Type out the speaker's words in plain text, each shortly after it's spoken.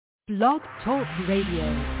Blog Talk Radio.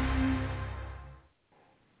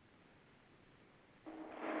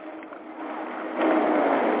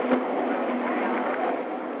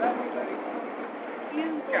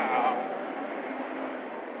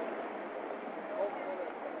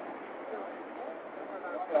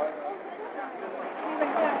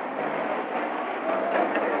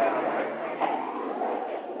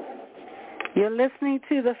 You're listening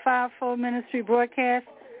to the Fivefold Ministry broadcast.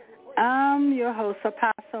 I'm your host,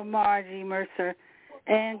 Apostle Margie Mercer,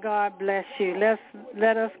 and God bless you.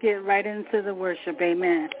 Let us get right into the worship.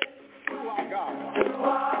 Amen. Glory,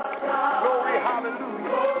 hallelujah,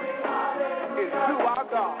 is to our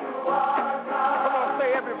God. Come on,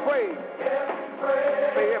 say every praise.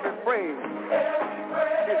 Say every praise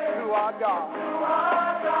is to our God.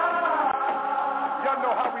 Y'all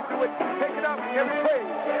know how we do it. Take it up. Every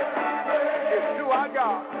praise is to our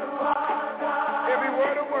God. Every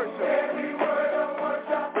word of worship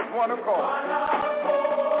with one accord.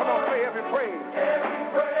 Come on, say every praise.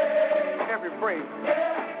 Every praise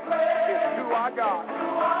is to our God.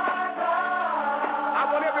 I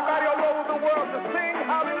want everybody all over the world to sing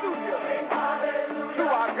hallelujah to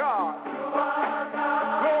our God.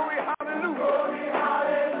 Glory,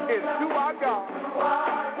 hallelujah is to our God.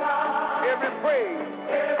 Every praise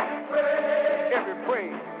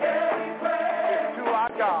is to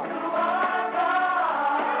our God.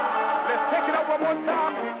 Let's take it up one more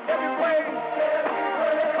time. Every praise.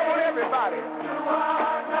 Come on, everybody.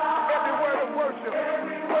 Every word of worship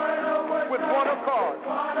with one accord.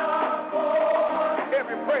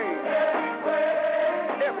 Every praise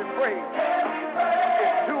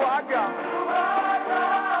is to our God.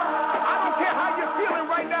 I don't care how you're feeling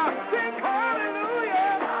right now. Sing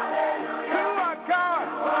hallelujah to our God.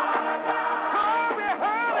 Glory,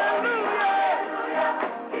 hallelujah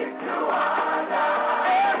is to our God.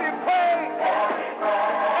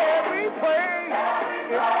 Every praise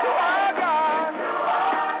is to our God.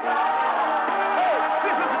 Hey,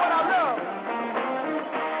 this is what I love.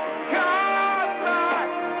 God, my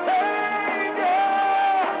Savior.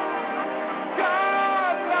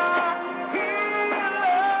 God, my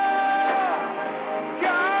healer.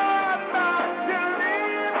 God, my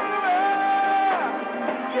deliverer.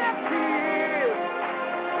 Yes, He is.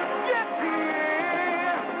 Yes, He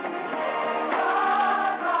is.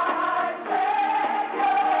 God, my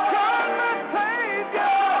Savior. God, my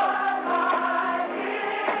Savior. God, my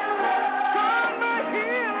healer. God, my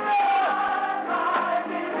healer. God, my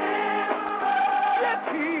deliverer. Yes,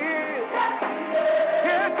 He is.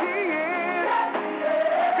 Yes, He is.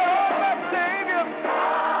 God, my Savior.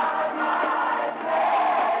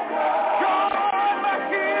 God, my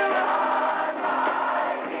healer.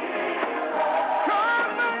 God,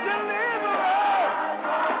 my deliverer.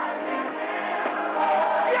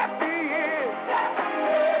 Yes, He is.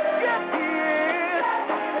 Yes, He is.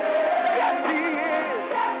 Yes, He is.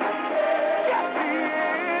 Yes, He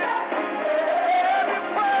is. Every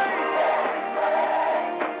praise,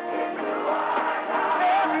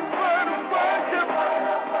 every word of worship,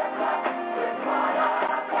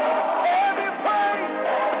 every praise,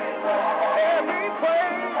 every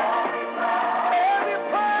praise, every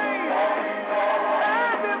praise,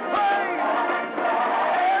 every praise,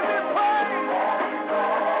 every praise,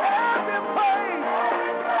 every praise,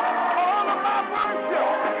 all of my worship,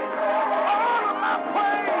 all of my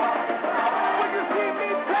praise. When you see me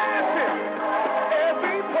dancing,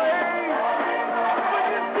 every praise. When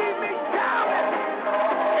you see me shouting,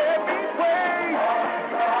 every praise,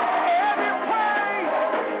 every praise,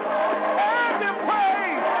 every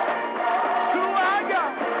praise to our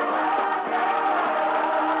God.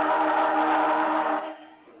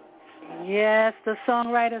 Yes, the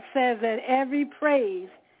songwriter says that every praise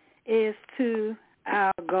is to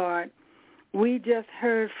our God. We just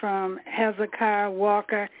heard from Hezekiah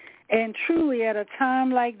Walker, and truly at a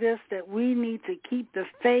time like this that we need to keep the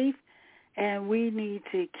faith and we need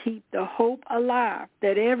to keep the hope alive,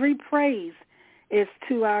 that every praise is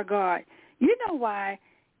to our God. You know why?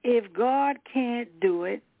 If God can't do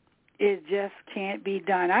it, it just can't be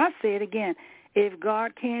done. I'll say it again. If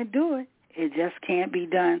God can't do it, it just can't be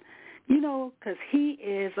done. You know, because He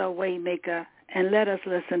is a way maker. And let us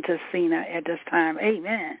listen to Cena at this time.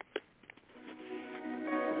 Amen.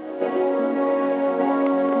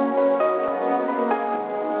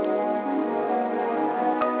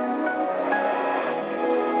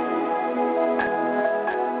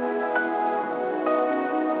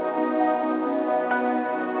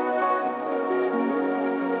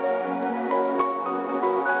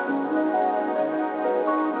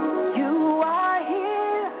 You are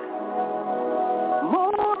here,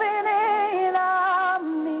 moving in our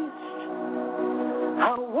midst.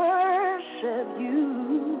 A word worship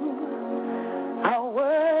you. I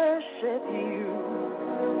worship you.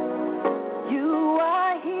 You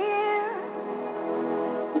are here,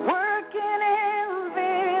 working in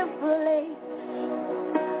this place.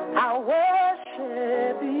 I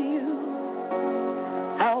worship you.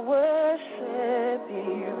 I worship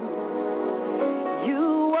you.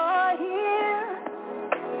 You are here,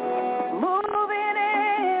 moving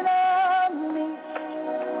in our midst.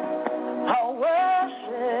 I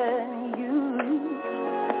worship you.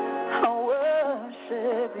 I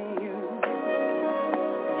worship you.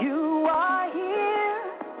 You are here,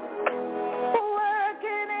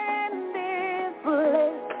 working in this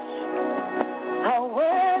place. I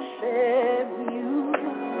worship you.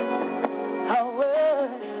 I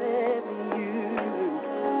worship you.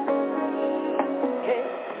 Hey,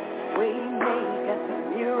 we make a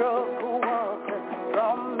miracle worker,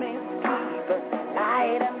 promise keeper,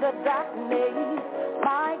 light in the darkness.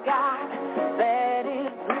 My God, that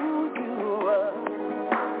is who you are.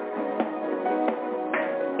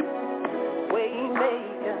 We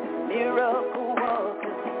make a miracle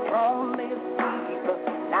worker, promise keeper,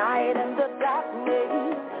 light in the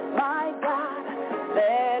darkness. My God,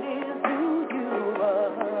 that is who you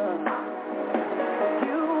are.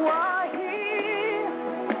 You are here,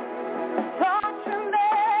 touching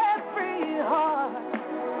every heart.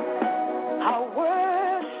 I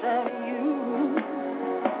worship you.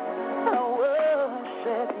 I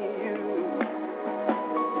worship you.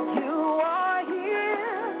 You are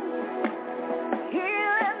here,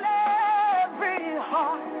 healing every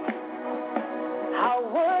heart. I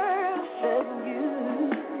worship you.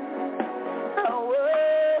 I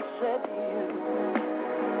worship you.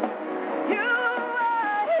 You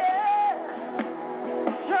are here,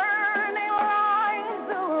 turning lives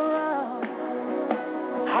around.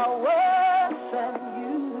 I worship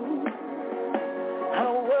you. I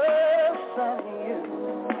worship you.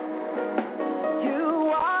 You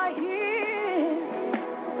are here,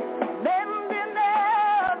 mending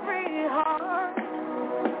every heart.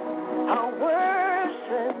 I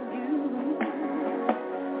worship you.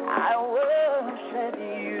 I worship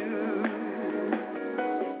you.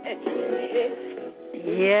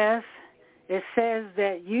 Yes, it says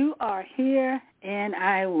that you are here and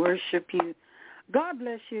I worship you. God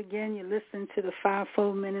bless you again. You listen to the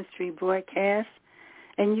Fivefold Ministry broadcast,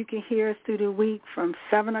 and you can hear us through the week from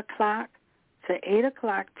 7 o'clock to 8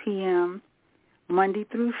 o'clock p.m., Monday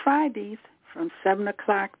through Fridays from 7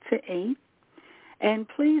 o'clock to 8. And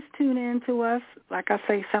please tune in to us. Like I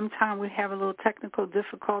say, sometimes we have a little technical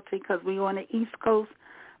difficulty because we're on the East Coast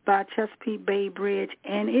by Chesapeake Bay Bridge,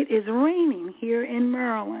 and it is raining here in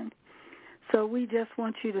Maryland. So we just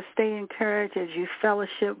want you to stay encouraged as you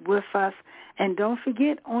fellowship with us. And don't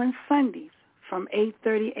forget, on Sundays from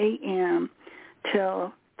 8:30 a.m.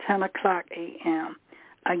 till 10 o'clock a.m.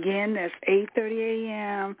 Again, that's 8:30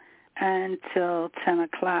 a.m. until 10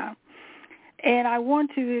 o'clock. And I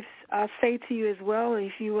want to say to you as well,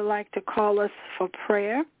 if you would like to call us for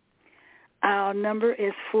prayer, our number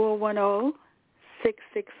is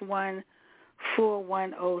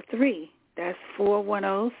 410-661-4103. That's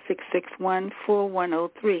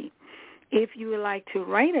 410-661-4103. If you would like to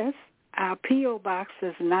write us, our P.O. Box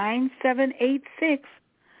is 9786,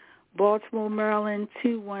 Baltimore, Maryland,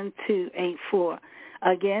 21284.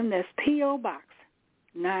 Again, that's P.O. Box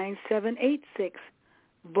 9786,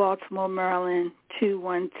 Baltimore, Maryland,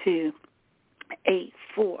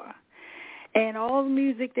 21284. And all the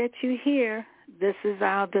music that you hear, this is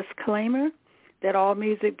our disclaimer that all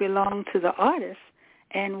music belongs to the artist,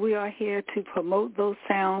 and we are here to promote those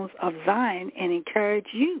sounds of Zion and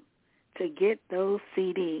encourage you to get those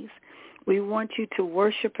CDs. We want you to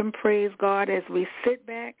worship and praise God as we sit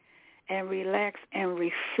back and relax and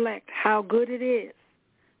reflect how good it is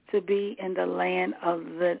to be in the land of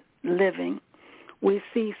the living. We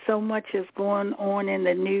see so much is going on in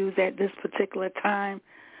the news at this particular time,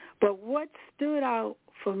 but what stood out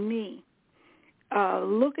for me,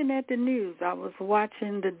 looking at the news, I was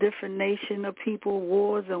watching the different nation of people,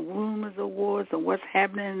 wars and rumors of wars and what's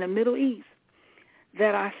happening in the Middle East,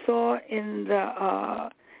 that I saw in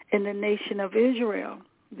the nation of Israel,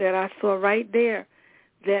 that I saw right there,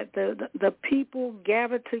 that the people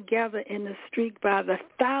gathered together in the street by the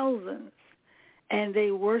thousands, and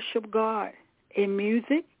they worship God in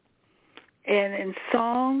music and in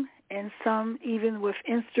song, and some even with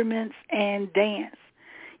instruments and dance.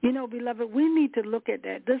 You know, beloved, we need to look at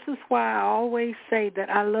that. This is why I always say that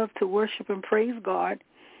I love to worship and praise God,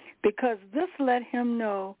 because this let him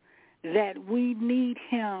know that we need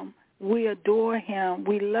him, we adore him,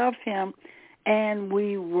 we love him, and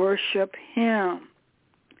we worship him.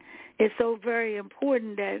 it's so very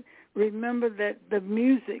important that remember that the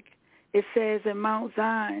music, it says in Mount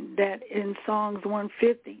Zion that in Songs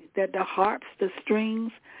 150 that the harps, the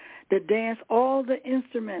strings, the dance, all the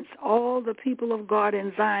instruments, all the people of God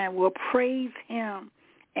in Zion will praise him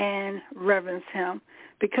and reverence him.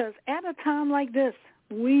 Because at a time like this,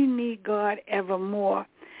 we need God evermore.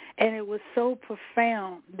 And it was so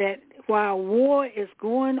profound that while war is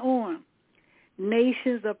going on,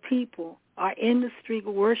 nations of people are in the street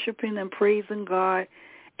worshiping and praising God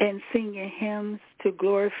and singing hymns to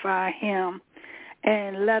glorify him.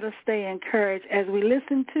 And let us stay encouraged as we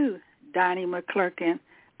listen to Donnie McClurkin,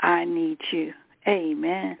 I Need You.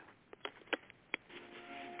 Amen.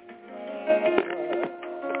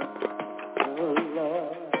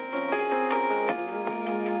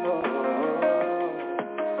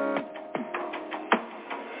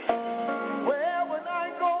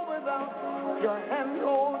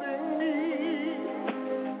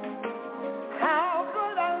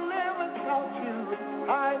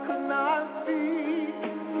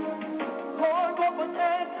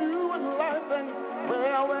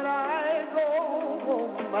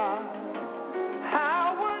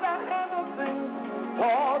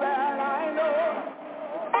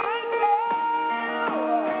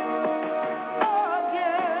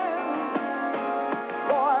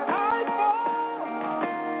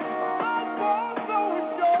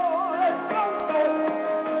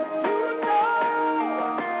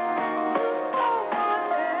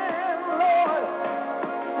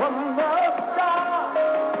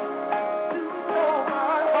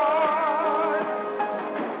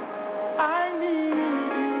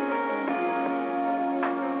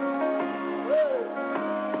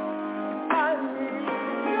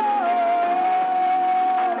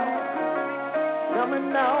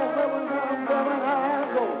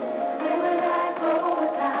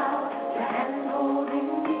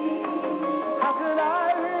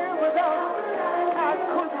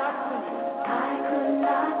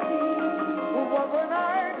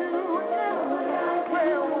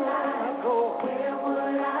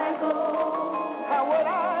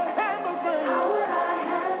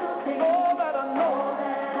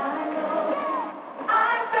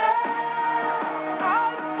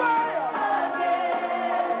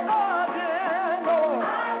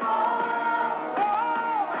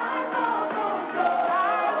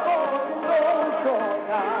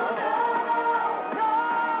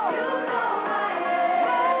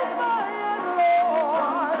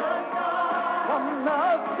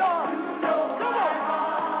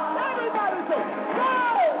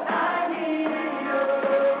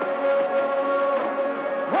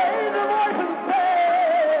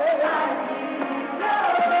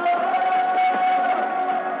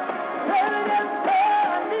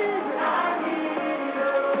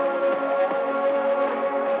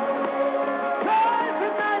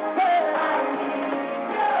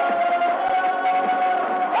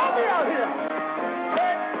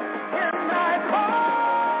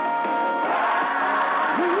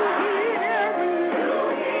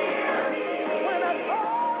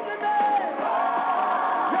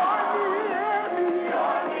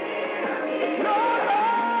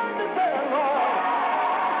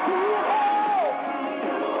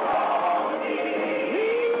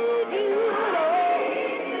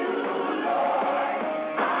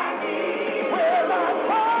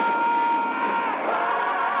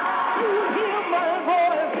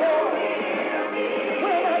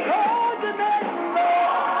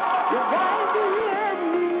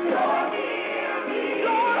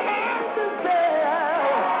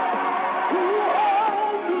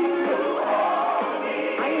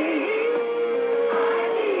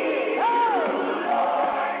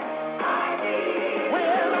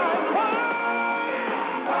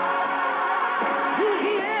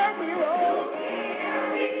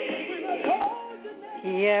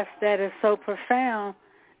 Yes, that is so profound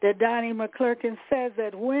that Donnie McClurkin says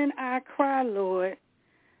that when I cry, Lord,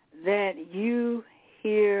 that you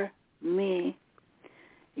hear me.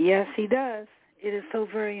 Yes, he does. It is so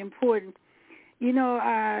very important. You know,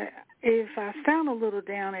 if I sound a little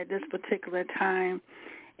down at this particular time,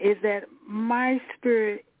 is that my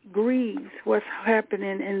spirit grieves what's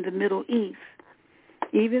happening in the Middle East.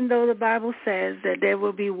 Even though the Bible says that there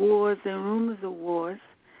will be wars and rumors of wars,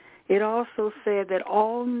 it also said that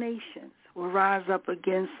all nations will rise up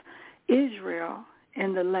against Israel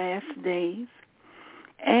in the last days.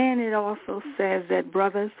 And it also says that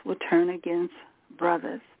brothers will turn against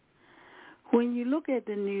brothers. When you look at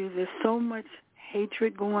the news, there's so much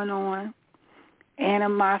hatred going on.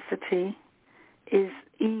 Animosity is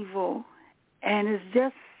evil, and it's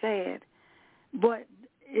just sad. But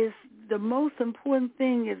it's the most important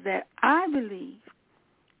thing is that I believe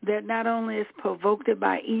that not only is provoked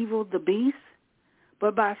by evil, the beast,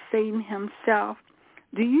 but by Satan himself.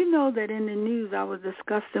 Do you know that in the news I was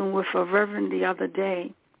discussing with a reverend the other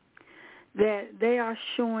day that they are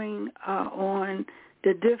showing on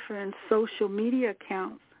the different social media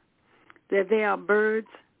accounts that there are birds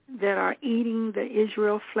that are eating the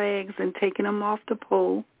Israel flags and taking them off the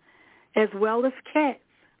pole, as well as cats.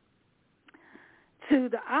 To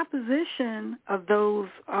the opposition of those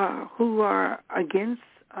who are against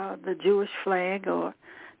the Jewish flag or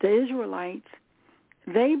the Israelites,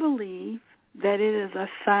 they believe that it is a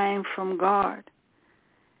sign from God.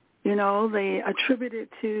 You know, they attribute it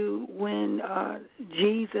to when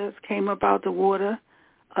Jesus came up out the water,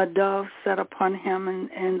 a dove sat upon him,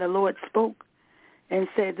 and the Lord spoke and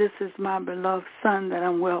said, "This is my beloved Son that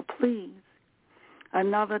I'm well pleased."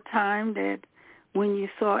 Another time that when you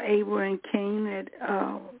saw Abel and Cain, that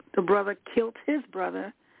the brother killed his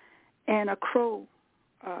brother, and a crow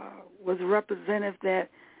was representative that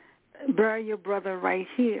bury your brother right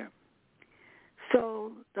here.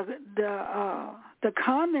 So the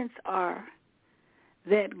comments are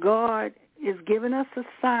that God is giving us a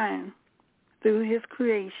sign through his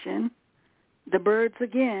creation, the birds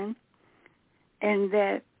again, and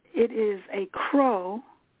that it is a crow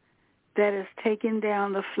that is taking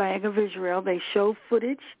down the flag of Israel. They show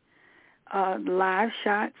footage, live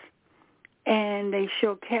shots, and they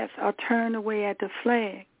show cats are turned away at the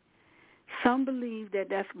flag. Some believe that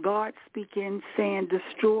that's God speaking, saying,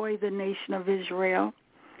 destroy the nation of Israel,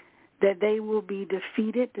 that they will be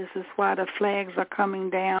defeated. This is why the flags are coming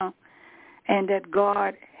down, and that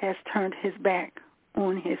God has turned his back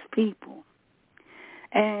on his people.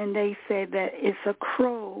 And they say that it's a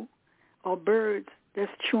crow or birds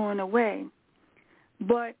that's chewing away.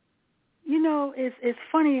 But, you know, it's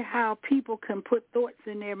funny how people can put thoughts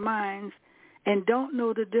in their minds and don't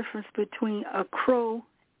know the difference between a crow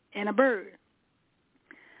and a bird.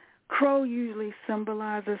 Crow usually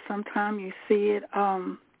symbolizes, sometimes you see it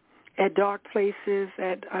at dark places,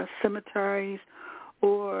 at cemeteries,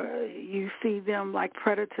 or you see them like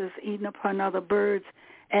predators eating upon other birds,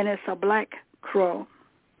 and it's a black crow.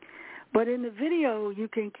 But in the video, you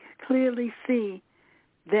can clearly see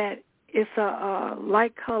that it's a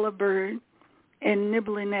light-colored bird and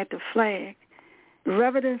nibbling at the flag. The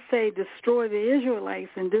Reverends say, destroy the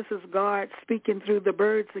Israelites, and this is God speaking through the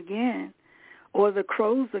birds again, or the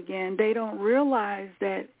crows again. They don't realize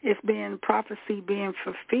that it's being prophecy being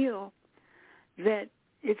fulfilled, that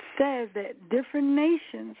it says that different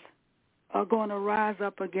nations are going to rise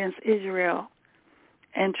up against Israel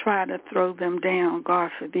and try to throw them down,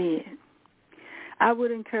 God forbid. I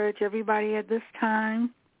would encourage everybody at this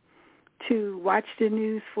time to watch the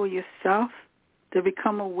news for yourself, to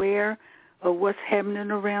become aware of what's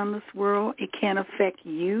happening around this world. It can affect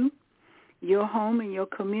you, your home, and your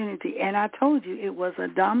community. And I told you it was a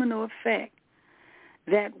domino effect,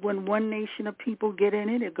 that when one nation of people get in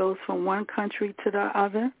it, it goes from one country to the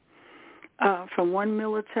other, from one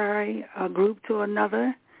military group to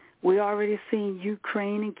another. We already seen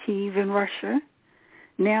Ukraine and Kyiv and Russia.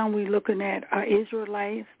 Now we're looking at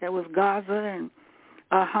Israelites, that was Gaza and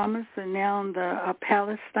Hamas, and now the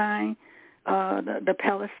Palestine, the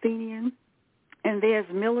Palestinian. And there's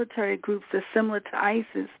military groups that are similar to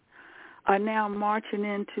ISIS are now marching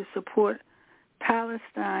in to support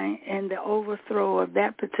Palestine and the overthrow of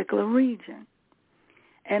that particular region.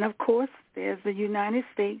 And, of course, there's the United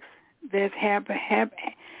States that's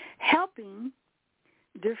helping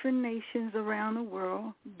different nations around the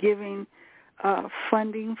world, giving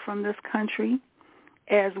funding from this country,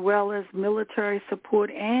 as well as military support,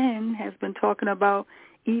 and has been talking about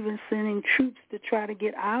even sending troops to try to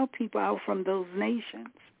get our people out from those nations.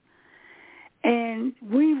 And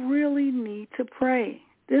we really need to pray.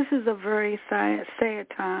 This is a very sad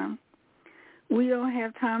time. We don't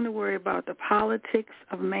have time to worry about the politics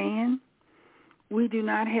of man. We do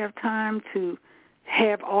not have time to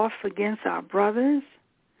have off against our brothers.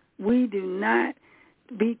 We do not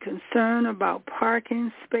be concerned about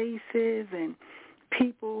parking spaces and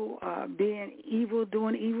people being evil,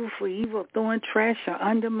 doing evil for evil, throwing trash or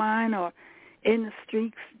undermine, or in the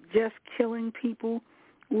streets just killing people.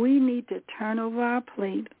 We need to turn over our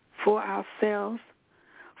plate for ourselves,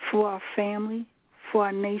 for our family, for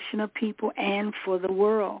our nation of people, and for the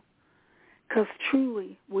world. Because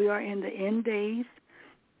truly, we are in the end days.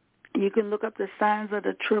 You can look up the signs of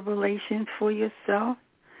the tribulation for yourself.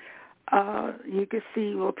 You can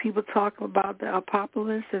see what people talk about the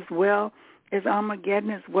apocalypse, as well as Armageddon,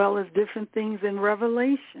 as well as different things in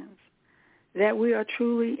Revelations, that we are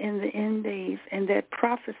truly in the end days and that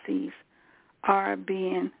prophecies are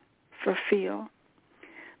being fulfilled.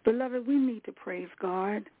 Beloved, we need to praise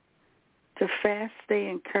God, to fast, stay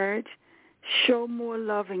encouraged, show more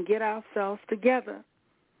love, and get ourselves together.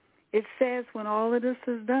 It says when all of this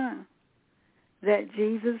is done that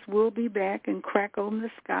Jesus will be back and crack open the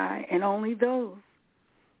sky, and only those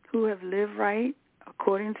who have lived right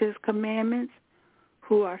according to his commandments,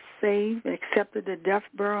 who are saved, accepted the death,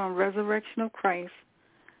 burial, and resurrection of Christ,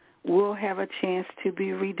 will have a chance to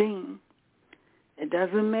be redeemed. It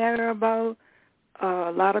doesn't matter about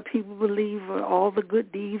a lot of people believe all the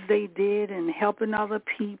good deeds they did and helping other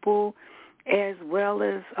people, as well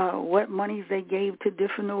as what monies they gave to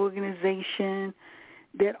different organizations,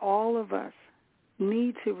 that all of us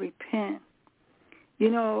need to repent. You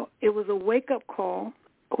know, it was a wake-up call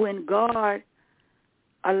when God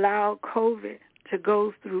allowed COVID to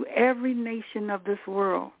go through every nation of this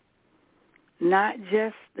world, not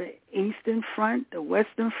just the Eastern Front, the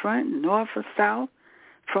Western Front, North or South,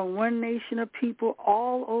 from one nation of people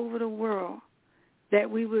all over the world, that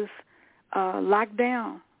we was locked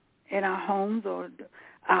down in our homes or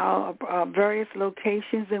our various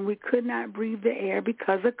locations, and we could not breathe the air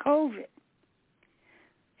because of COVID.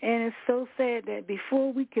 And it's so sad that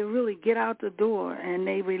before we could really get out the door and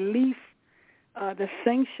they released the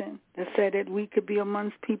sanction that said that we could be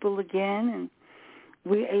amongst people again, and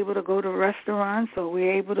we're able to go to restaurants, or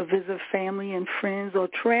we're able to visit family and friends or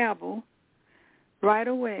travel, right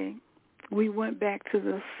away we went back to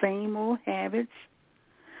the same old habits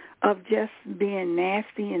of just being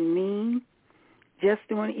nasty and mean, just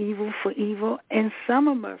doing evil for evil. And some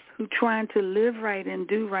of us who trying to live right and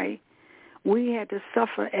do right, we had to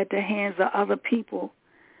suffer at the hands of other people.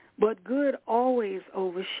 But good always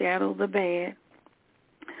overshadows the bad.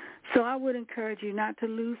 So I would encourage you not to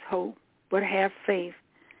lose hope, but have faith.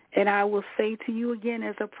 And I will say to you again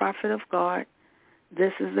as a prophet of God,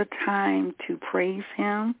 this is a time to praise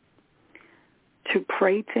him, to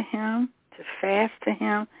pray to him, to fast to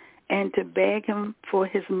him, and to beg him for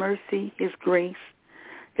his mercy, his grace,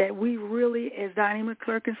 that we really, as Donnie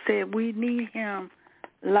McClurkin said, we need him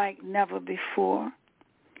like never before.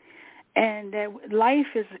 And that life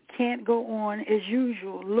can't go on as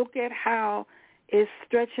usual. Look at how it's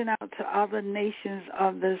stretching out to other nations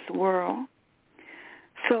of this world.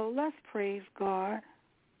 So let's praise God.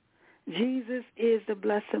 Jesus is the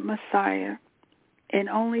blessed Messiah, and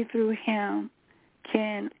only through him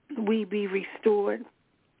can we be restored,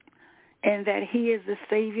 and that he is the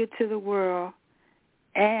Savior to the world,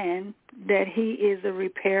 and that he is the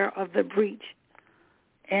repair of the breach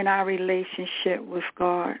in our relationship with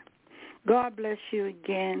God. God bless you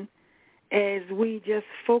again as we just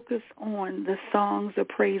focus on the songs of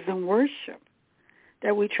praise and worship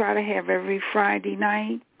that we try to have every Friday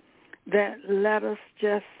night, that let us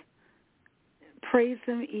just praise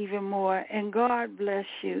him even more. And God bless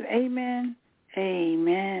you. Amen.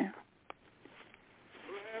 Amen.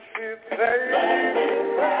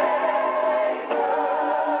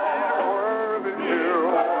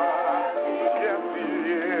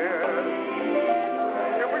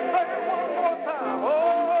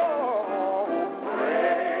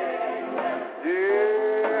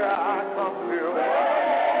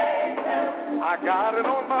 I got it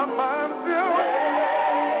on my mind still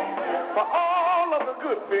for all of the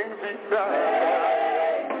good things he's done.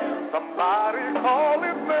 Somebody call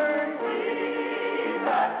his name,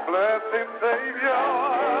 blessed Savior.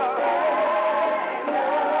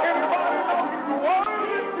 Anybody know he's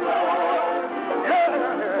worthy? Yeah.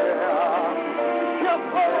 Yes,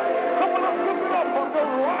 sir. Come on, let's look it up on the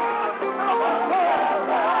rising of the sun.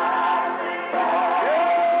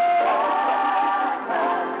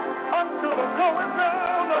 Going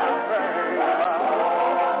down of the same.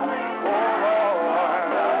 Oh,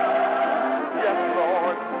 yes,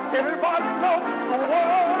 Lord. Anybody know the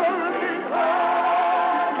worthy?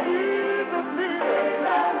 Jesus is.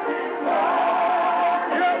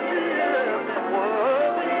 Yes, he is. He's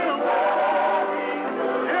worthy.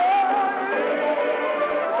 Yeah.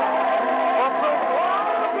 From the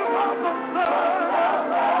rising of the sun.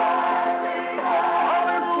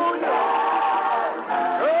 Hallelujah.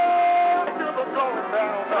 Going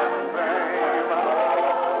down that same.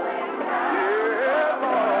 Yeah,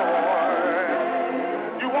 Lord.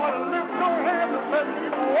 You want to lift your hand and say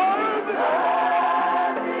he's worthy?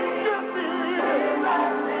 Yes, he is.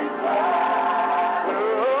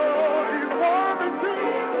 Oh, he's worthy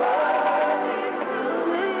too.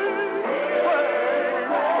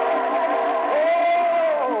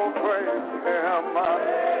 Praise him.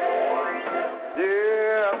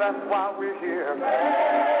 Yeah, that's why we're here.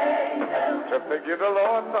 Just to give the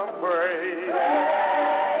Lord some praise.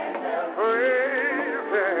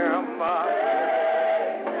 Praise him.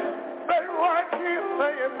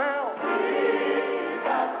 say it now.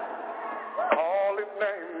 Call his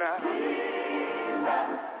name now.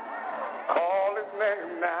 Call his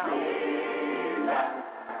name now.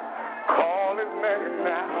 Call his name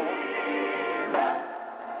now.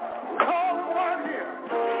 Call him right here.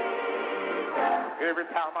 Every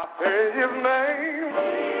time I say his name,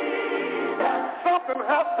 something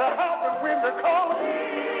has to happen when you call him.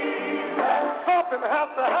 Something has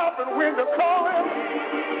to happen when you call him.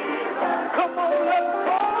 Come on, let's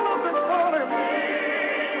call him and call him.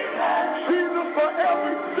 Jesus for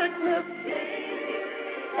every sickness.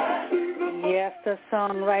 Yes, the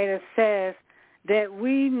songwriter says that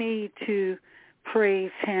we need to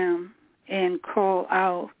praise him and call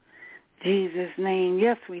out Jesus' name.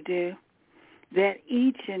 Yes, we do. That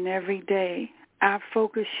each and every day our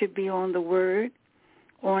focus should be on the word,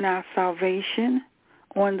 on our salvation,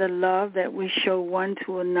 on the love that we show one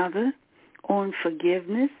to another, on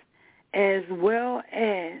forgiveness, as well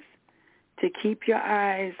as to keep your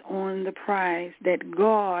eyes on the prize that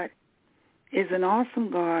God is an awesome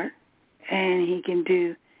God and he can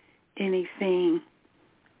do anything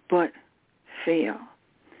but fail.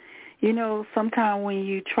 You know, sometimes when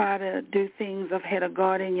you try to do things ahead of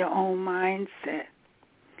God in your own mindset,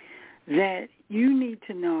 that you need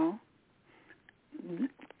to know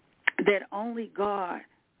that only God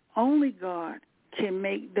can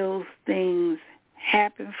make those things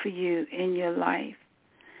happen for you in your life,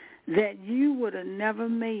 that you would have never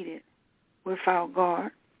made it without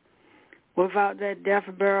God. Without that death,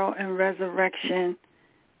 burial, and resurrection,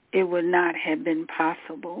 it would not have been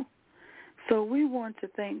possible. So we want to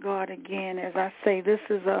thank God again. As I say, this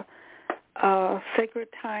is a sacred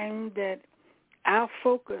time that our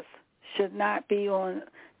focus should not be on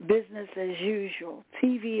business as usual,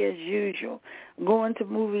 TV as usual, going to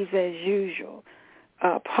movies as usual,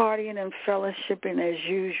 partying and fellowshipping as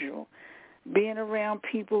usual, being around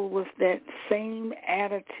people with that same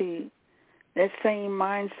attitude, that same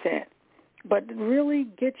mindset. But really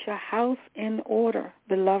get your house in order,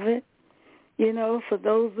 beloved. You know, for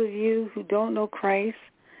those of you who don't know Christ,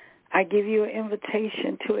 I give you an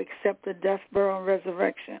invitation to accept the death, burial, and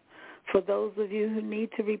resurrection. For those of you who need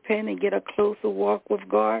to repent and get a closer walk with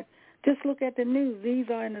God, just look at the news. These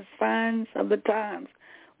are in the signs of the times.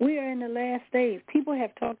 We are in the last days. People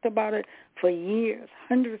have talked about it for years,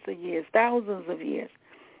 hundreds of years, thousands of years.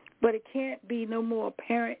 But it can't be no more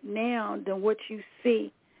apparent now than what you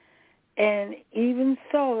see. And even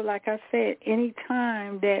so, like I said, any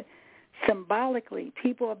time that symbolically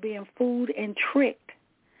people are being fooled and tricked,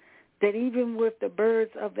 that even with the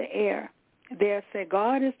birds of the air, they'll say,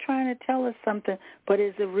 God is trying to tell us something, but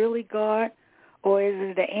is it really God or is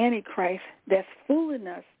it the Antichrist that's fooling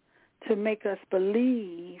us to make us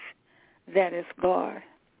believe that it's God?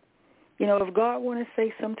 You know, if God wants to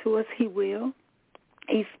say something to us, he will.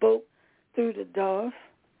 He spoke through the dove.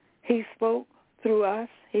 He spoke through us.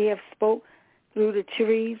 He have spoke through the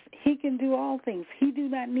trees. He can do all things. He do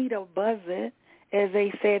not need a buzzer, as they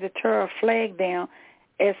say, to tear a flag down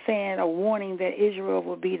as saying a warning that Israel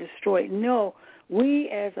will be destroyed. No, we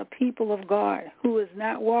as a people of God who is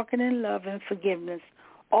not walking in love and forgiveness,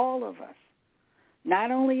 all of us, not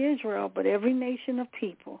only Israel, but every nation of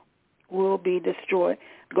people will be destroyed.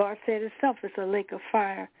 God said himself, it's a lake of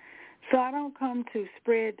fire. So I don't come to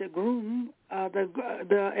spread the gloom, as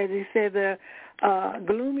he said, the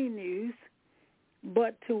gloomy news,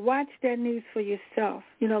 but to watch that news for yourself.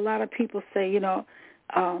 You know, a lot of people say, you know,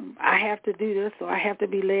 I have to do this, or I have to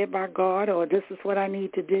be led by God, or this is what I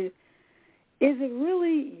need to do. Is it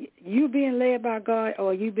really you being led by God,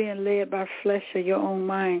 or you being led by flesh or your own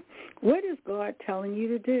mind? What is God telling you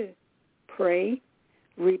to do? Pray,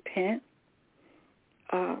 repent,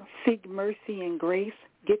 seek mercy and grace,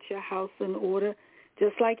 get your house in order,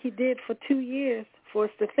 just like he did for 2 years for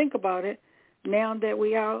us to think about it. Now that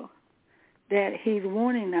we are, that he's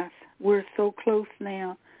warning us, we're so close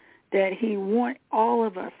now that he wants all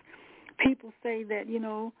of us. People say that, you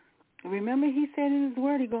know, remember he said in his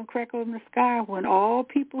word he's going to crack open the sky when all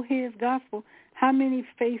people hear his gospel. How many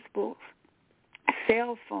Facebooks,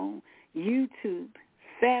 cell phone, YouTube,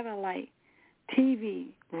 satellite, TV,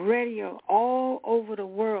 radio, all over the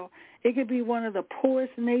world. It could be one of the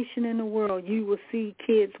poorest nation in the world. You will see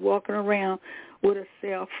kids walking around with a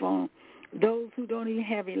cell phone. Those who don't even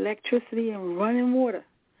have electricity and running water,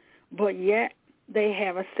 but yet they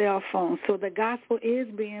have a cell phone. So the gospel is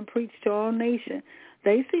being preached to all nations.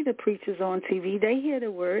 They see the preachers on TV. They hear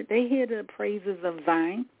the word. They hear the praises of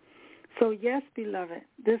Zion. So, yes, beloved,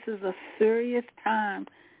 this is a serious time,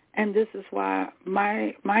 and this is why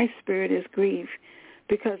my spirit is grieved,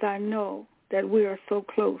 because I know that we are so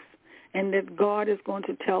close and that God is going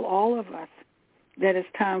to tell all of us that it's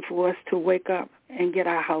time for us to wake up and get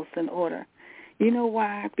our house in order. You know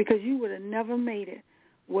why? Because you would have never made it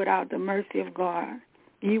without the mercy of God.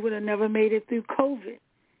 You would have never made it through COVID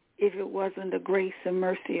if it wasn't the grace and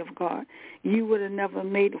mercy of God. You would have never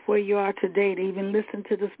made it where you are today to even listen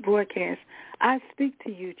to this broadcast. I speak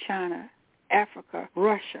to you, China, Africa,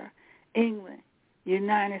 Russia, England,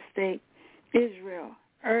 United States, Israel,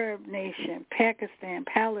 Arab nation, Pakistan,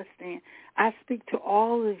 Palestine. I speak to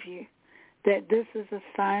all of you that this is a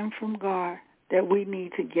sign from God that we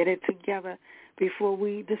need to get it together before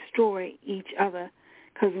we destroy each other,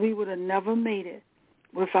 because we would have never made it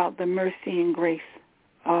without the mercy and grace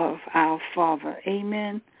of our Father.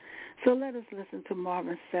 Amen. So let us listen to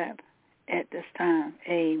Marvin Sapp at this time.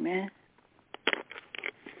 Amen.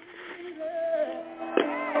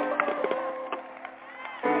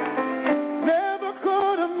 Never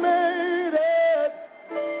could have made it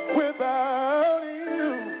without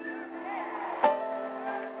you.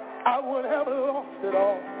 I would have lost it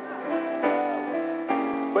all.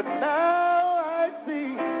 But now I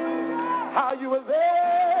see how you were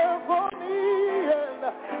there for me, and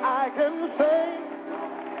I can say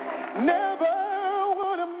never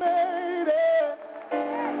would have made it.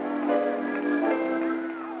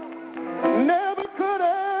 Never could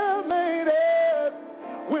have made it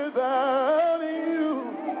without you.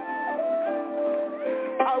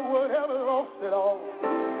 I would have lost it all.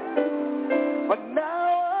 But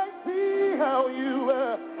now I see how you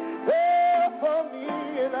were there for me,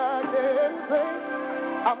 and I can say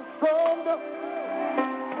I'm stronger,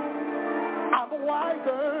 I'm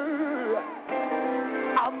wiser,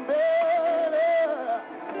 I'm better,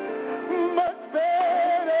 much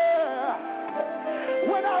better.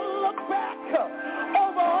 When I look back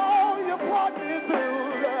over all you brought me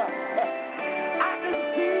through, I can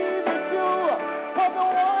see that you were the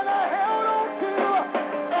one I held on to,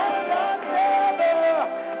 and I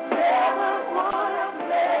never would have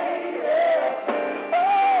made it.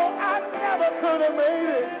 Oh, I never could have made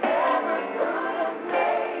it. Never could have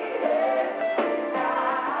made it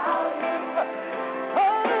without you.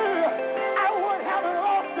 Oh, I would have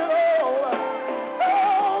lost it all.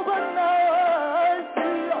 Oh, but now I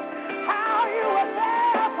see how you were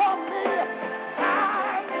there for me.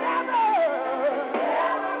 I never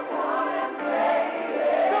would have made it.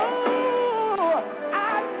 No,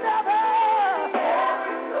 I never could have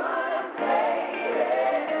made it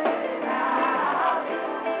without you.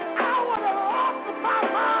 I would have lost my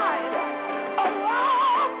mind a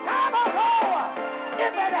long time ago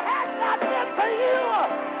if it had not been for you.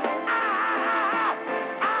 I'm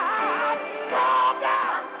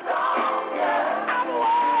stronger, I'm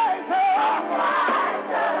wiser,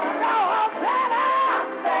 no, I'm better,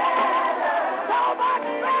 so much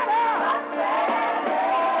better.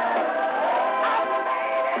 I've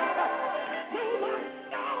made it through my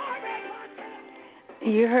storm.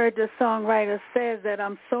 You heard the songwriter says that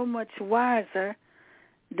I'm so much wiser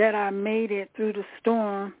that I made it through the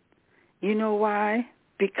storm. You know why?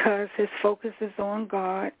 Because his focus is on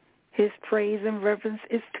God, his praise and reverence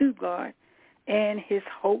is to God, and his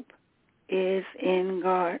hope is in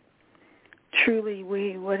God. Truly,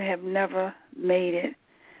 we would have never made it,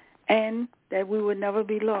 and that we would never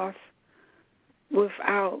be lost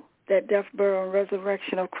without that death, burial, and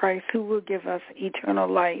resurrection of Christ, who will give us eternal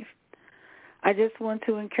life. I just want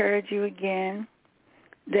to encourage you again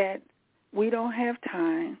that we don't have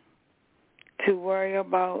time to worry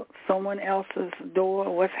about someone else's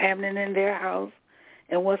door, what's happening in their house,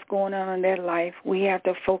 and what's going on in their life. We have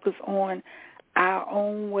to focus on our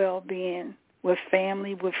own well-being with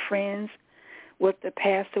family, with friends, with the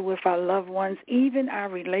pastor, with our loved ones, even our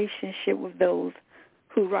relationship with those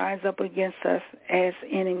who rise up against us as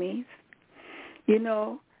enemies. You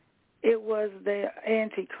know, it was the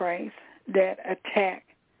Antichrist that attacked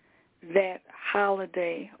that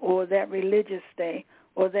holiday or that religious day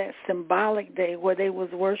or that symbolic day where they was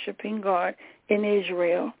worshiping God in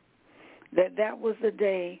Israel, that was the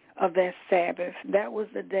day of that Sabbath. That was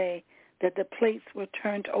the day that the plates were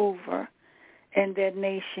turned over and that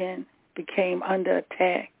nation became under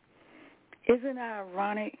attack. Isn't it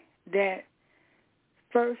ironic that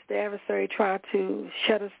first the adversary tried to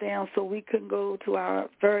shut us down so we couldn't go to our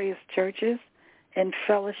various churches and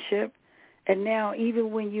fellowship, and now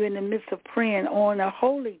even when you're in the midst of praying on a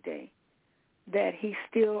holy day, that he's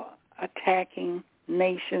still attacking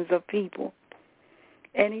nations of people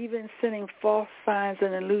and even sending false signs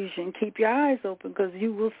and illusion. Keep your eyes open because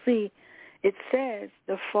you will see, it says,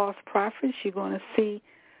 the false prophets. You're going to see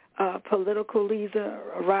political leaders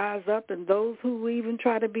rise up and those who even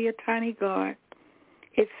try to be a tiny God.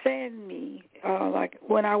 It saddened me, like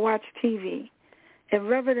when I watch TV And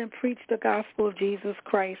rather than preach the gospel of Jesus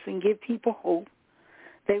Christ and give people hope,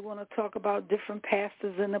 they want to talk about different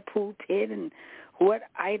pastors in the pulpit and what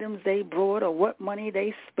items they brought or what money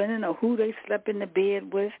they spending or who they slept in the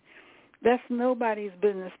bed with. That's nobody's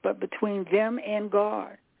business but between them and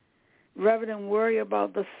God. Rather than worry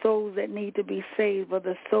about the souls that need to be saved or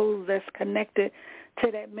the souls that's connected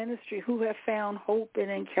to that ministry who have found hope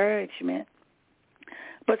and encouragement.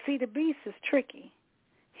 But see, the beast is tricky.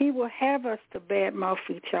 He will have us to badmouth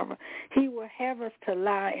each other. He will have us to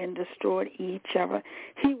lie and destroy each other.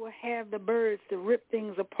 He will have the birds to rip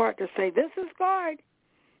things apart to say, this is God.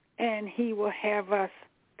 And he will have us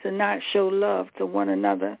to not show love to one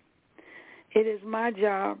another. It is my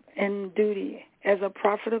job and duty as a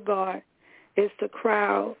prophet of God is to cry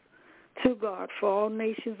out to God for all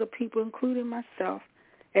nations of people, including myself,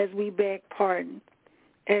 as we beg pardon,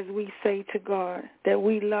 as we say to God that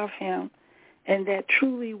we love him and that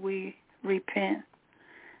truly we repent.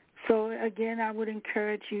 So, again, I would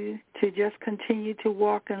encourage you to just continue to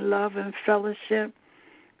walk in love and fellowship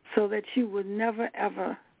so that you would never,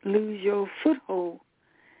 ever lose your foothold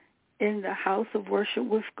in the house of worship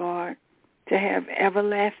with God, to have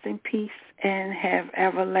everlasting peace and have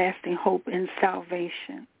everlasting hope in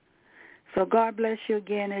salvation. So God bless you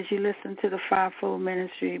again as you listen to the Fivefold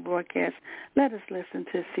Ministry broadcast. Let us listen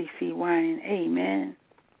to C.C. Winan. Amen.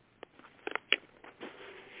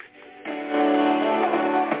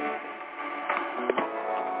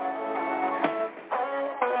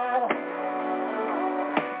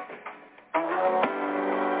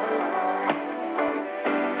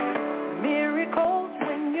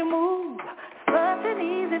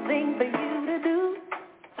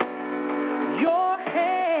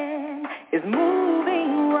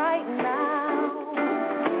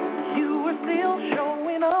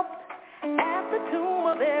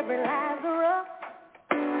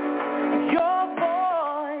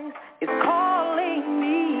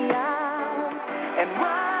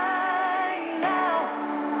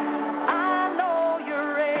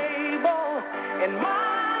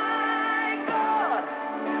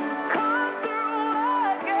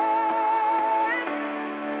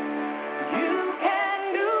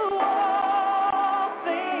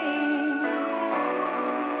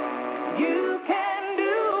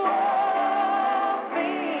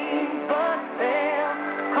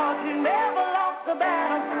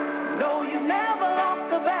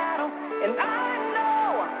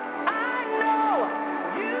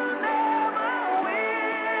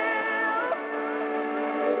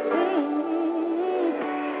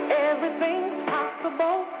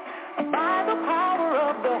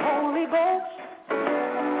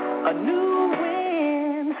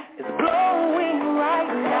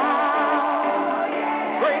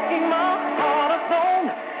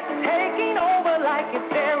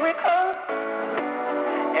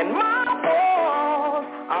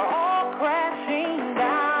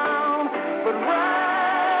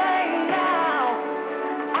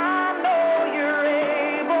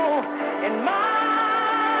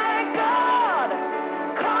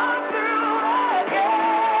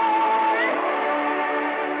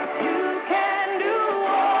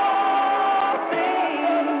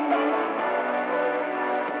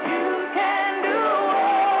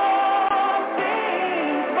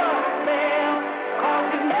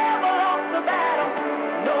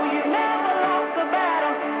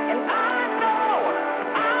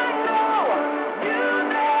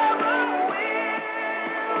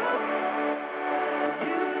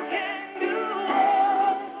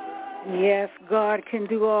 Yes, God can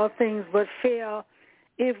do all things but fail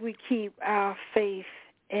if we keep our faith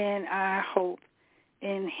and our hope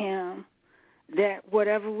in him. That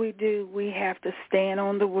whatever we do, we have to stand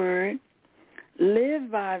on the word,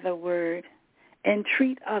 live by the word, and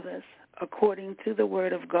treat others according to the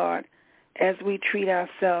word of God as we treat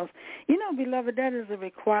ourselves. You know, beloved, that is a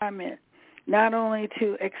requirement, not only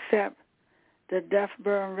to accept the death,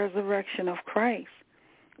 burial, and resurrection of Christ,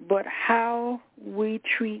 but how we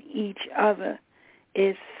treat each other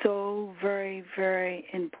is so very, very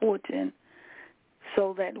important,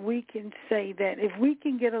 so that we can say that if we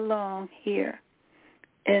can get along here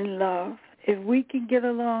in love, if we can get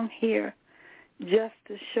along here just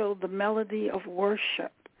to show the melody of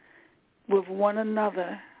worship with one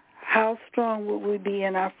another, how strong will we be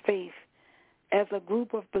in our faith as a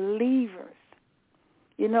group of believers?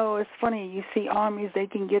 You know, it's funny, you see armies, they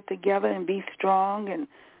can get together and be strong and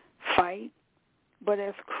fight, but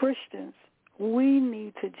as Christians, we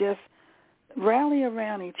need to just rally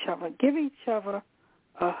around each other, give each other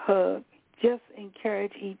a hug, just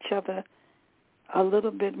encourage each other a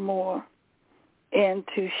little bit more, and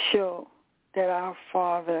to show that our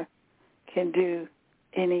Father can do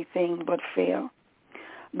anything but fail.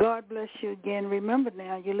 God bless you again. Remember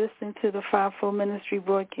now, you're listening to the Fivefold Ministry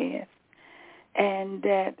broadcast, and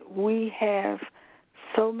that we have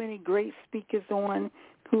so many great speakers on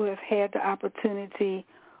who have had the opportunity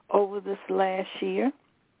over this last year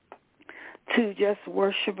to just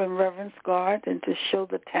worship and reverence God and to show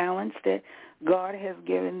the talents that God has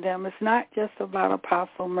given them. It's not just about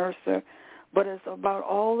Apostle Mercer, but it's about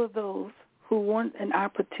all of those who want an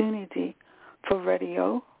opportunity for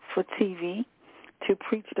radio, for TV, to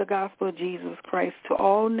preach the gospel of Jesus Christ to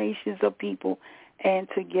all nations of people and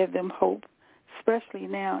to give them hope. Especially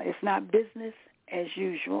now, it's not business as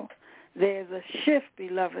usual. There's a shift,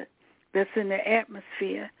 beloved, that's in the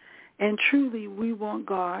atmosphere. And truly, we want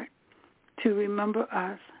God to remember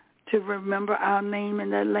us, to remember our name in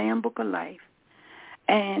the Lamb Book of Life,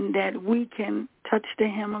 and that we can touch the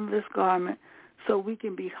hem of this garment so we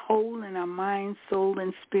can be whole in our mind, soul,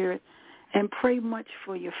 and spirit. And pray much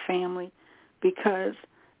for your family, because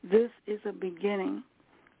this is a beginning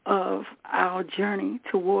of our journey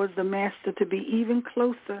towards the Master to be even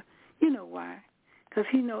closer. You know why? Because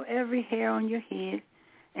he knows every hair on your head,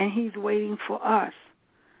 and he's waiting for us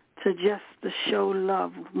to just to show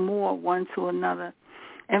love more one to another.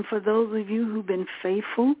 And for those of you who've been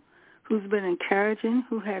faithful, who's been encouraging,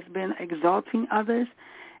 who has been exalting others,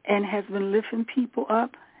 and has been lifting people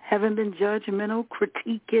up, haven't been judgmental,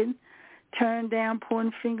 critiquing, turn down,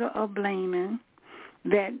 pointing finger, or blaming,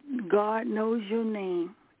 that God knows your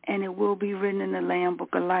name, and it will be written in the Lamb Book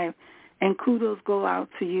of Life. And kudos go out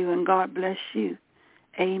to you, and God bless you.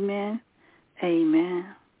 Amen. Amen.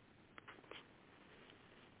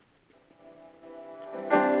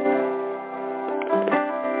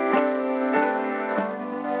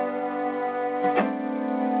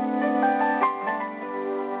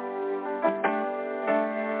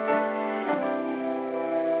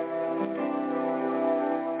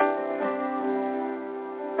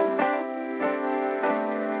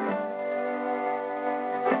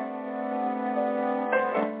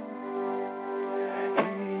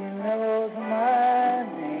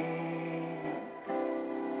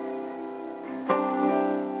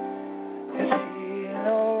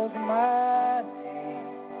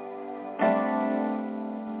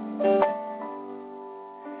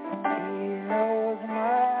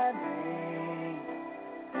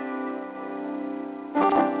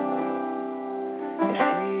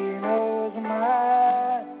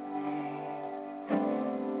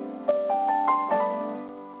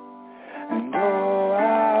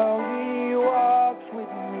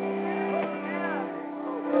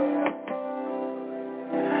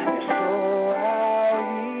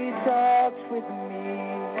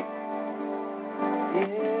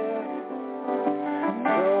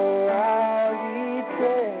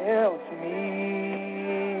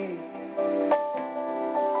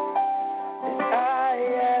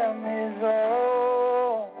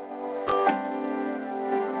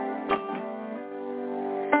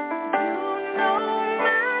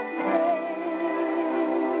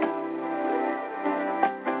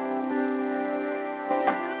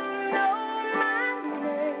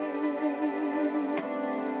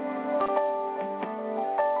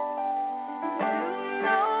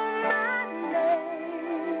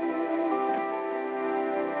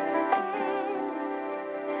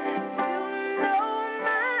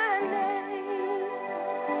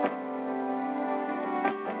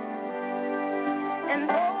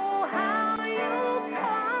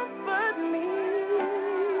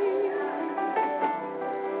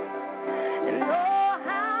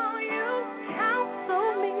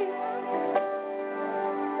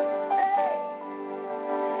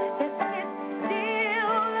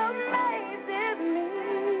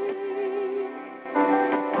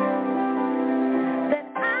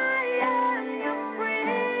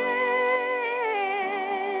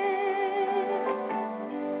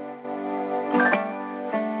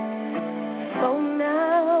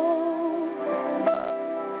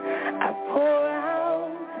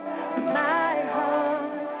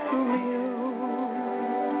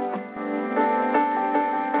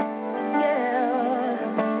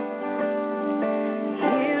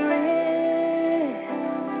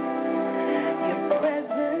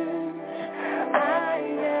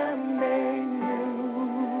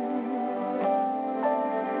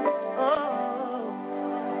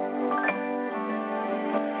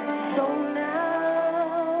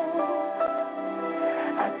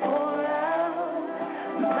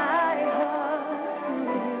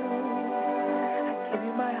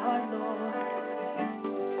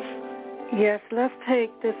 Yes, let's take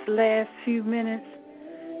this last few minutes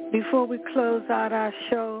before we close out our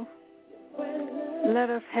show Let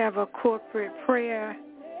us have a corporate prayer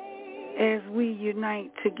as we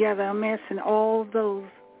unite together. I'm asking all those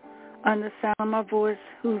under the sound of my voice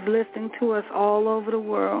who's listening to us all over the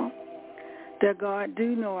world that God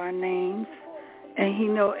do know our names, and he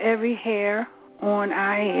know every hair on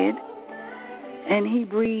our head, and he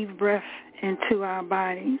breathed breath into our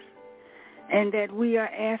bodies, and that we are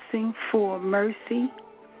asking for mercy,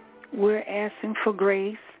 we're asking for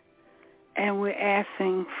grace, and we're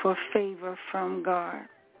asking for favor from God.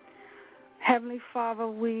 Heavenly Father,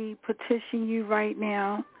 we petition you right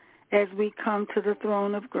now as we come to the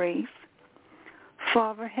throne of grace.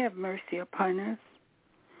 Father, have mercy upon us.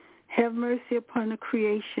 Have mercy upon the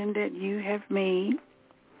creation that you have made.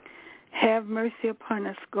 Have mercy upon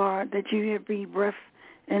us, God, that you have breathed breath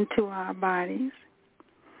into our bodies.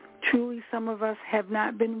 Truly, some of us have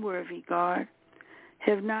not been worthy, God,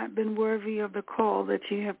 have not been worthy of the call that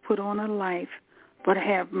you have put on our life, but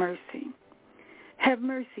have mercy. Have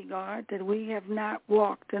mercy, God, that we have not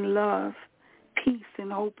walked in love, peace,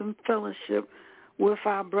 and hope and fellowship with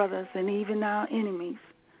our brothers and even our enemies,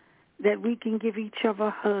 that we can give each other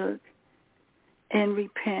a hug and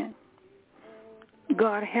repent.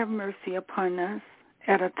 God, have mercy upon us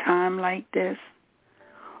at a time like this.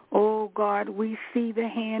 Oh, God, we see the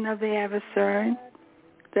hand of the adversary,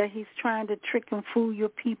 that he's trying to trick and fool your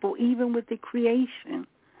people, even with the creation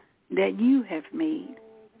that you have made.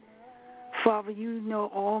 Father, you know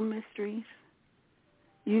all mysteries.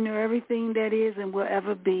 You know everything that is and will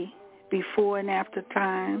ever be, before and after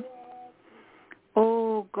time.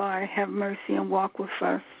 Oh, God, have mercy and walk with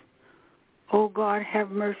us. Oh, God,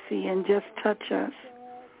 have mercy and just touch us.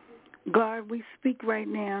 God, we speak right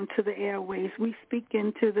now to the airways. We speak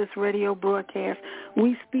into this radio broadcast.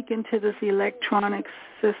 We speak into this electronic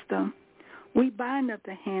system. We bind up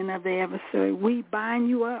the hand of the adversary. We bind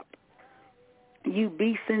you up. You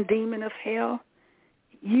beast and demon of hell,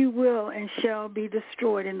 you will and shall be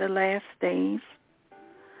destroyed in the last days.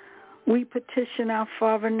 We petition our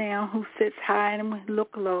Father now who sits high and we look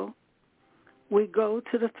low. We go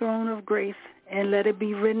to the throne of grace and let it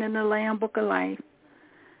be written in the Lamb Book of Life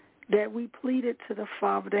that we pleaded to the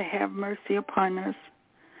Father to have mercy upon us.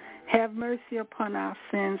 Have mercy upon our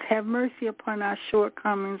sins. Have mercy upon our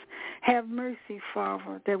shortcomings. Have mercy,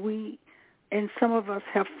 Father, that we and some of us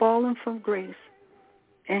have fallen from grace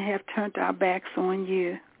and have turned our backs on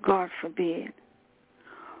you. God forbid.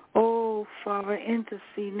 Oh, Father,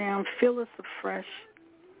 intercede now and fill us afresh.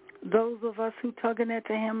 Those of us who tugging at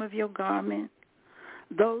the hem of your garment,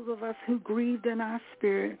 those of us who grieved in our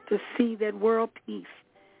spirit to see that world peace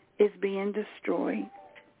is being destroyed.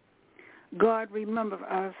 God, remember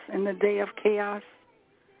us in the day of chaos.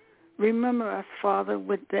 Remember us, Father,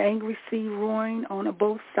 with the angry sea roaring on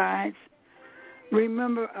both sides.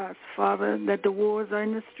 Remember us, Father, that the wars are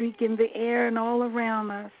in the street, in the air, and all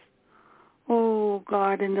around us. Oh,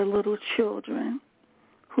 God, and the little children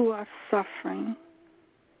who are suffering,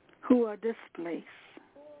 who are displaced,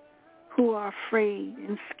 who are afraid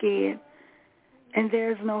and scared, and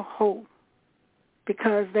there's no hope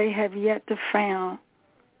because they have yet to find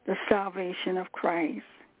the salvation of Christ.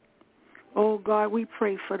 Oh, God, we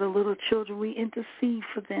pray for the little children. We intercede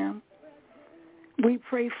for them. We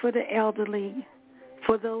pray for the elderly,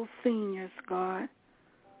 for those seniors, God,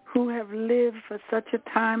 who have lived for such a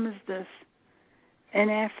time as this and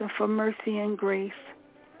asking for mercy and grace.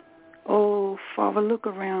 Oh, Father, look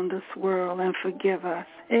around this world and forgive us.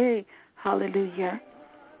 Hey, hallelujah.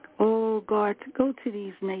 Oh, God, go to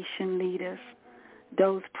these nation leaders,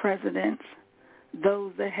 those presidents,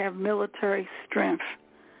 those that have military strength.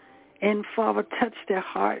 And, Father, touch their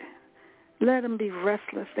heart. Let them be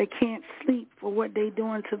restless. They can't sleep for what they're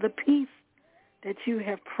doing to the peace that you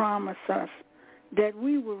have promised us, that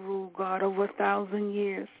we will rule, God, over 1,000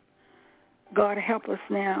 years. God, help us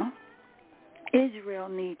now. Israel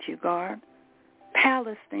needs you, God.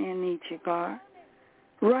 Palestine needs you, God.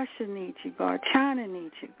 Russia needs you, God. China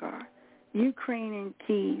needs you, God. Ukraine and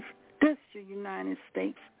Kyiv, this your United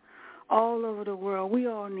States, all over the world. We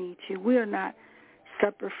all need you. We are not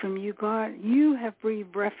separate from you, God. You have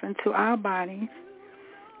breathed breath into our bodies.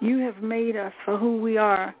 You have made us for who we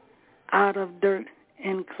are out of dirt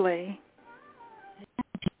and clay.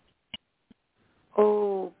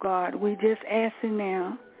 Oh, God, we just ask you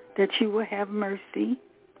now that you will have mercy,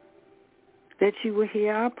 that you will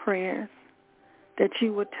hear our prayers, that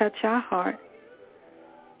you will touch our heart,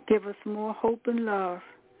 give us more hope and love,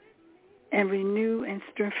 and renew and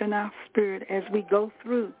strengthen our spirit as we go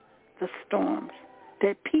through the storms,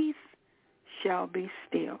 that peace shall be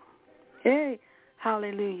still. Hey,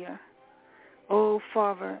 hallelujah. Oh,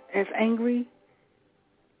 Father, as angry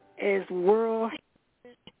as world,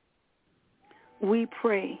 we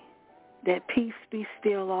pray that peace be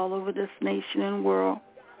still all over this nation and world,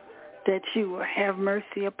 that you will have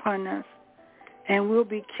mercy upon us, and we'll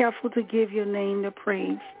be careful to give your name the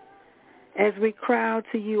praise. As we cry out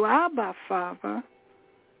to you, Abba, Father,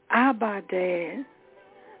 Abba, Dad,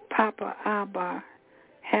 Papa, Abba,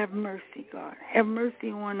 have mercy, God. Have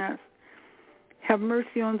mercy on us. Have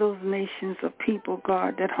mercy on those nations of people,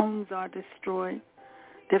 God, that homes are destroyed,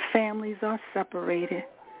 that families are separated,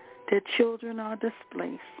 that children are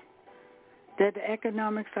displaced, that the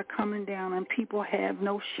economics are coming down and people have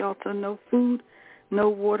no shelter, no food, no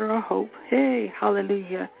water or hope. Hey,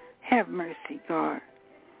 hallelujah. Have mercy, God.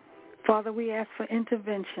 Father, we ask for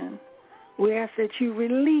intervention. We ask that you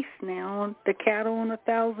release now the cattle on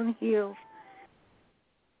 1,000 hills,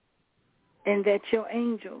 and that your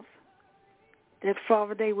angels, that,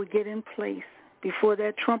 Father, they will get in place before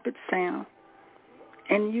that trumpet sound,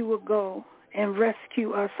 and you will go and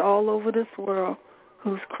rescue us all over this world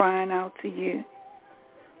who's crying out to you.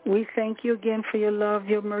 We thank you again for your love,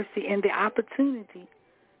 your mercy, and the opportunity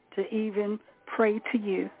to even pray to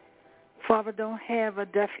you. Father, don't have a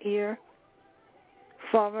deaf ear.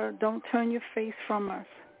 Father, don't turn your face from us,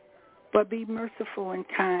 but be merciful and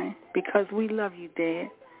kind, because we love you, Dad.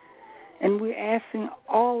 And we're asking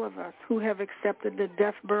all of us who have accepted the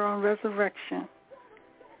death, burial, and resurrection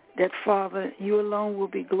that, Father, you alone will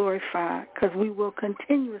be glorified, because we will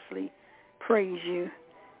continuously praise you.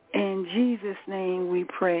 In Jesus' name we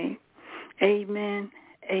pray. Amen,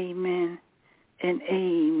 amen, and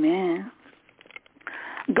amen.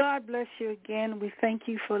 God bless you again. We thank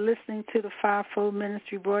you for listening to the Fivefold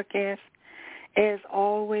Ministry broadcast. As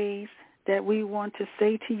always, that we want to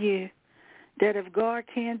say to you that if God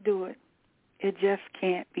can't do it, it just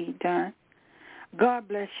can't be done. God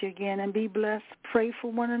bless you again, and be blessed. Pray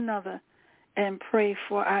for one another and pray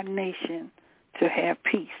for our nation to have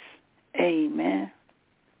peace. Amen.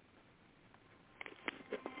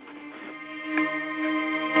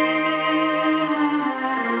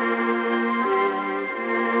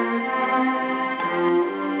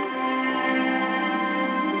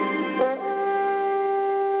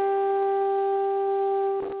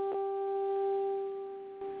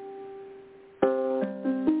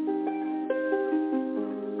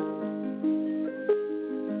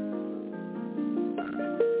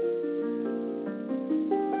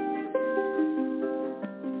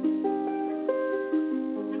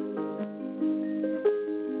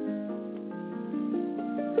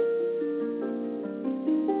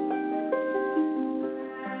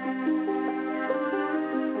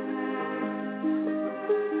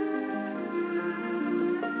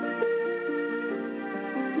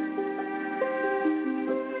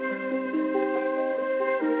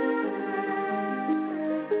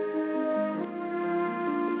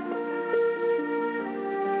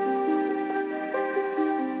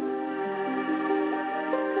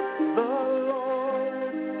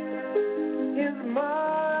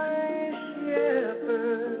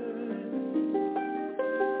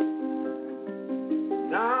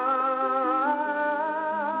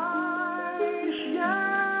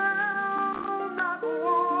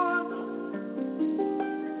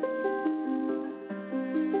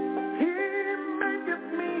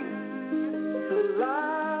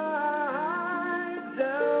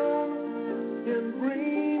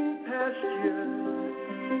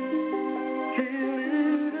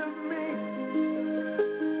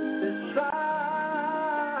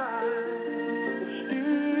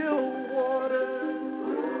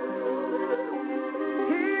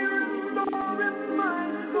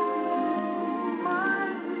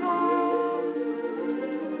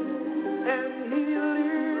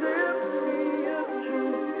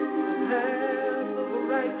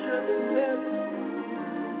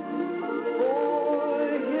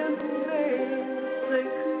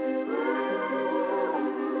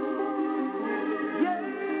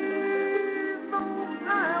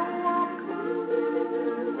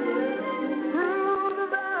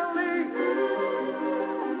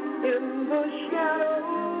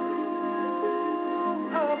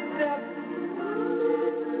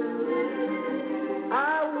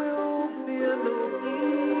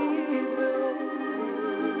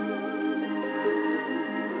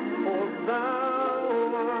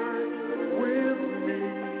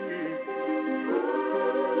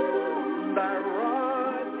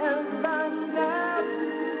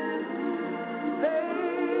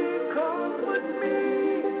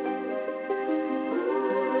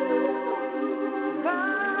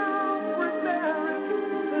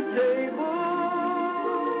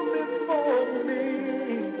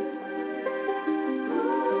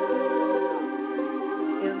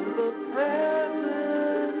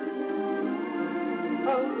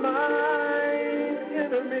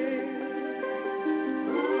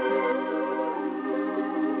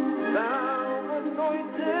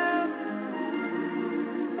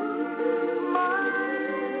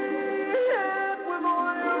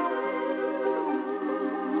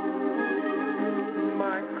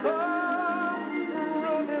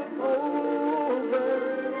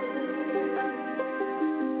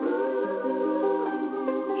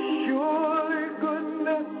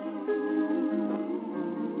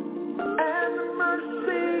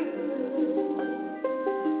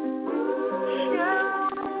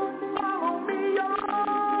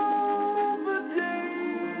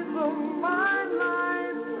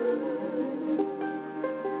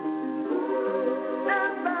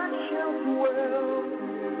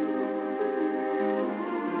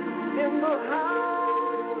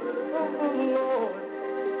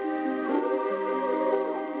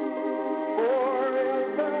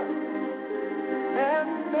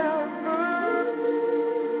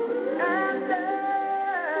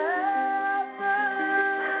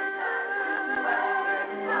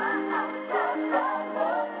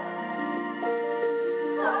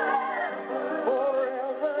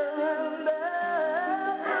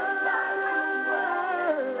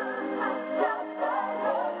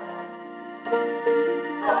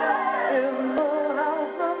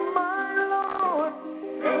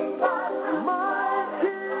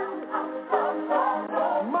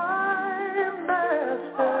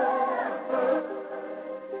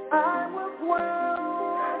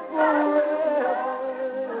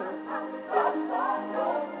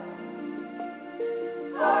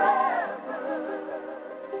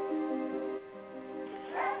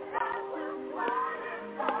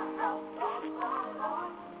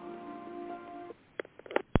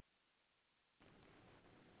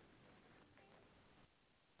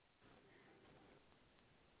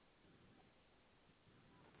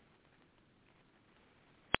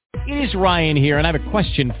 It is Ryan here, and I have a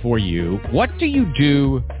question for you. What do you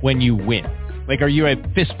do when you win? Like, are you a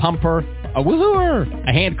fist pumper, a woohooer,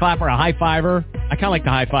 a hand clapper, a high fiver? I kind of like the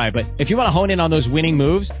high five, but if you want to hone in on those winning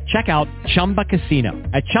moves, check out Chumba Casino.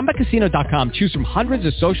 At ChumbaCasino.com, choose from hundreds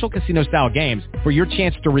of social casino-style games for your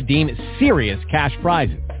chance to redeem serious cash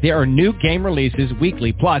prizes. There are new game releases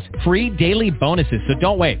weekly, plus free daily bonuses, so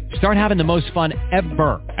don't wait. Start having the most fun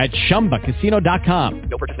ever at ChumbaCasino.com.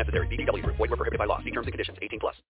 No purchase necessary. VGW Group. Void where prohibited by law. See terms and conditions. 18+.